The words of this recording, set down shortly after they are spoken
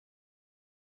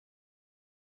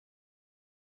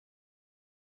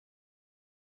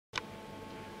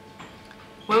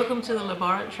Welcome to the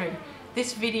laboratory.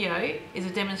 This video is a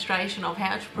demonstration of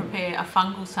how to prepare a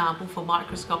fungal sample for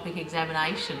microscopic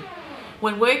examination.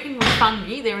 When working with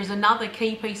fungi, there is another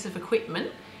key piece of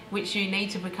equipment which you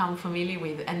need to become familiar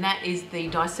with, and that is the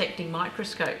dissecting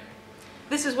microscope.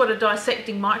 This is what a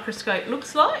dissecting microscope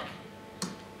looks like.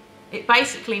 It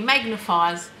basically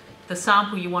magnifies the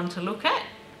sample you want to look at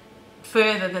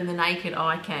further than the naked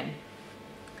eye can.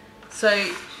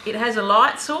 So it has a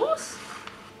light source,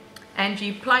 and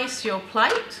you place your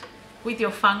plate with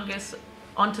your fungus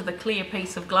onto the clear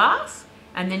piece of glass,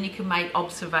 and then you can make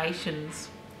observations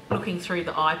looking through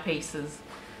the eyepieces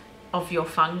of your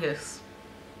fungus.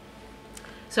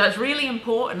 So it's really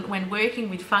important when working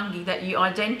with fungi that you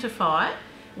identify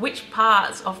which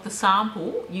parts of the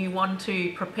sample you want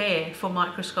to prepare for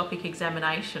microscopic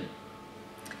examination.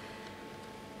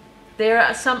 There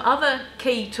are some other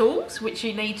key tools which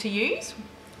you need to use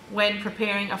when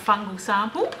preparing a fungal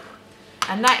sample,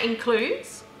 and that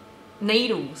includes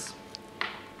needles.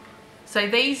 So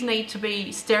these need to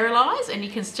be sterilised, and you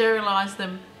can sterilise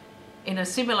them in a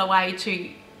similar way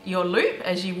to your loop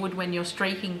as you would when you're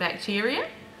streaking bacteria,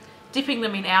 dipping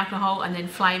them in alcohol and then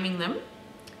flaming them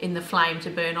in the flame to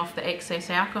burn off the excess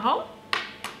alcohol.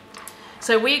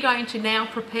 So we're going to now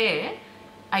prepare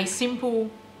a simple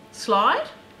slide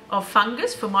of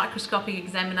fungus for microscopic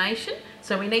examination.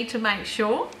 So we need to make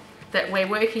sure that we're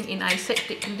working in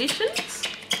aseptic conditions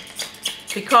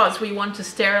because we want to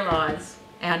sterilise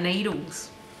our needles.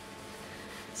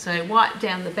 So wipe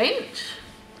down the bench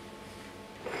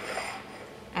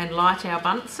and light our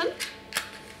Bunsen.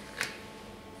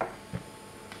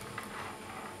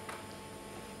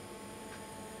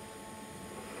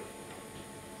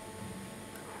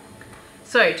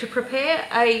 So to prepare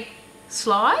a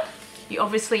slide, you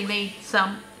obviously need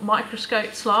some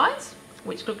microscope slides,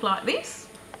 which look like this.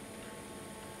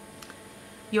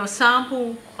 Your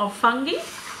sample of fungi,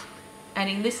 and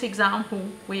in this example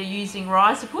we are using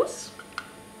Rhizopus,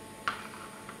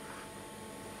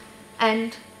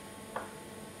 and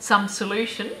some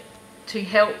solution to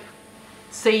help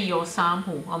see your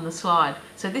sample on the slide.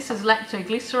 So this is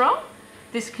lactoglycerol.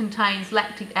 This contains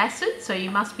lactic acid, so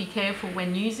you must be careful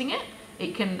when using it.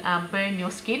 It can burn your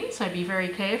skin, so be very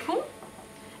careful.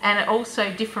 And it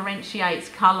also differentiates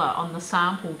colour on the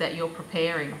sample that you're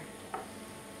preparing.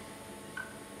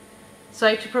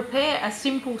 So to prepare a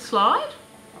simple slide,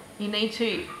 you need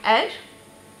to add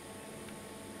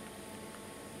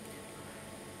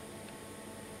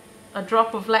a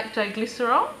drop of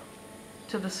lactoglycerol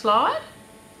to the slide.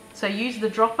 So use the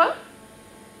dropper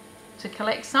to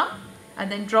collect some,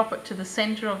 and then drop it to the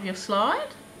centre of your slide.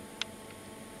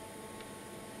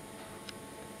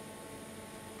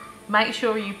 Make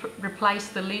sure you replace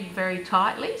the lid very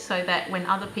tightly so that when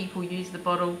other people use the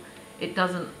bottle, it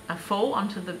doesn't fall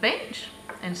onto the bench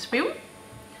and spill.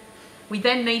 We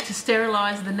then need to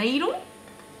sterilise the needle.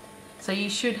 So you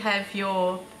should have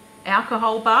your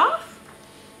alcohol bath.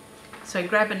 So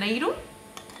grab a needle,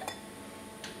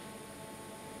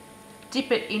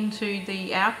 dip it into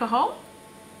the alcohol,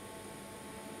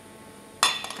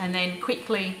 and then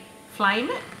quickly flame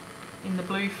it in the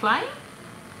blue flame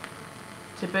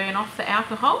to burn off the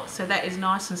alcohol, so that is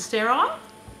nice and sterile.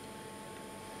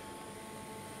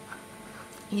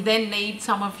 You then need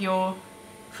some of your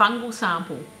fungal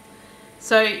sample.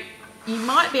 So you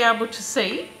might be able to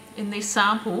see in this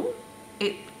sample,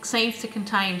 it seems to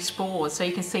contain spores, so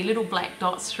you can see little black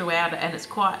dots throughout it, and it's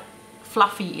quite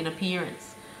fluffy in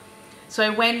appearance.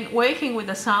 So when working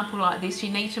with a sample like this,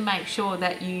 you need to make sure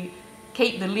that you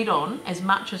keep the lid on as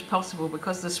much as possible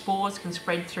because the spores can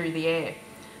spread through the air.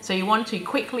 So you want to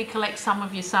quickly collect some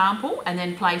of your sample and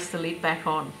then place the lid back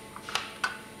on.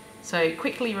 So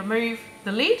quickly remove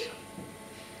the lid,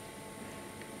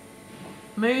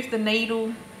 move the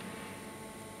needle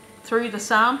through the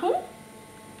sample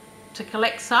to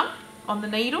collect some on the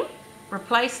needle,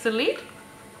 replace the lid,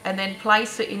 and then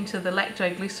place it into the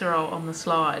lactoglycerol on the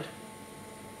slide.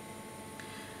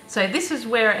 So this is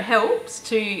where it helps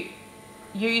to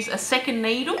use a second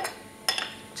needle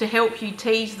to help you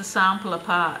tease the sample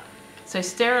apart. So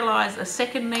sterilise a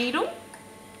second needle,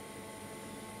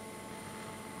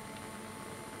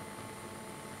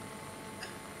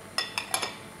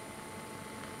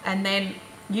 and then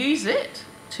use it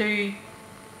to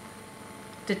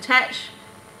detach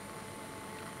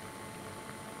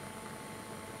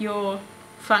your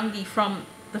fungi from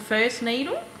the first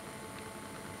needle,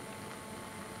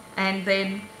 and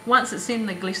then once it's in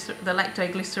the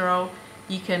lactoglycerol,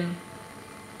 you can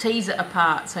tease it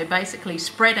apart. So basically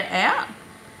spread it out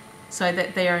so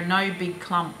that there are no big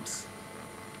clumps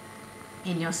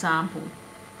in your sample.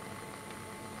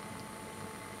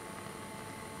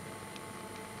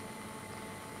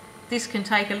 This can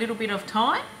take a little bit of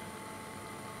time,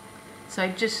 so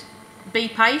just be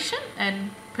patient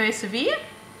and persevere.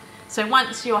 So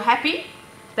once you're happy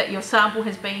that your sample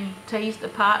has been teased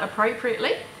apart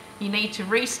appropriately, you need to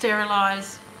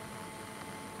re-sterilise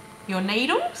your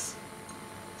needles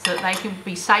so that they can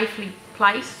be safely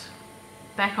placed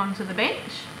back onto the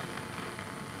bench.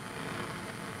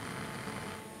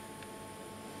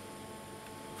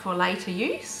 For later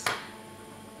use.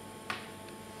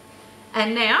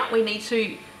 And now we need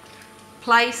to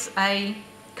place a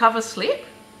cover slip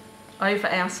over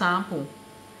our sample.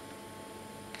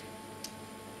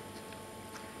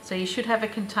 So you should have a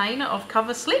container of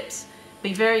cover slips.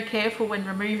 Be very careful when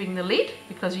removing the lid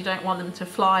because you don't want them to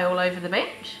fly all over the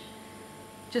bench.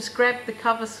 Just grab the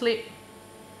cover slip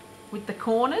with the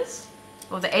corners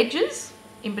or the edges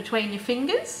in between your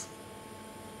fingers,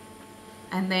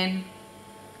 and then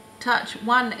touch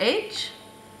one edge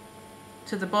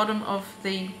to the bottom of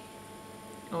the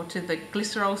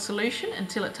glycerol solution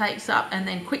until it takes up, and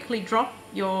then quickly drop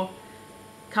your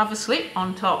cover slip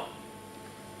on top.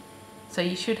 So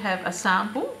you should have a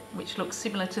sample which looks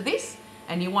similar to this,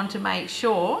 and you want to make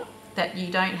sure that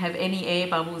you don't have any air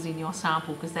bubbles in your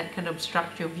sample because that can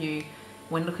obstruct your view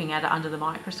when looking at it under the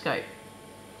microscope.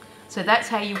 So that's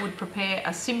how you would prepare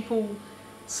a simple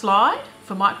slide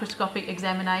for microscopic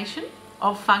examination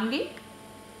of fungi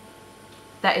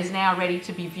that is now ready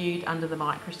to be viewed under the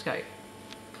microscope.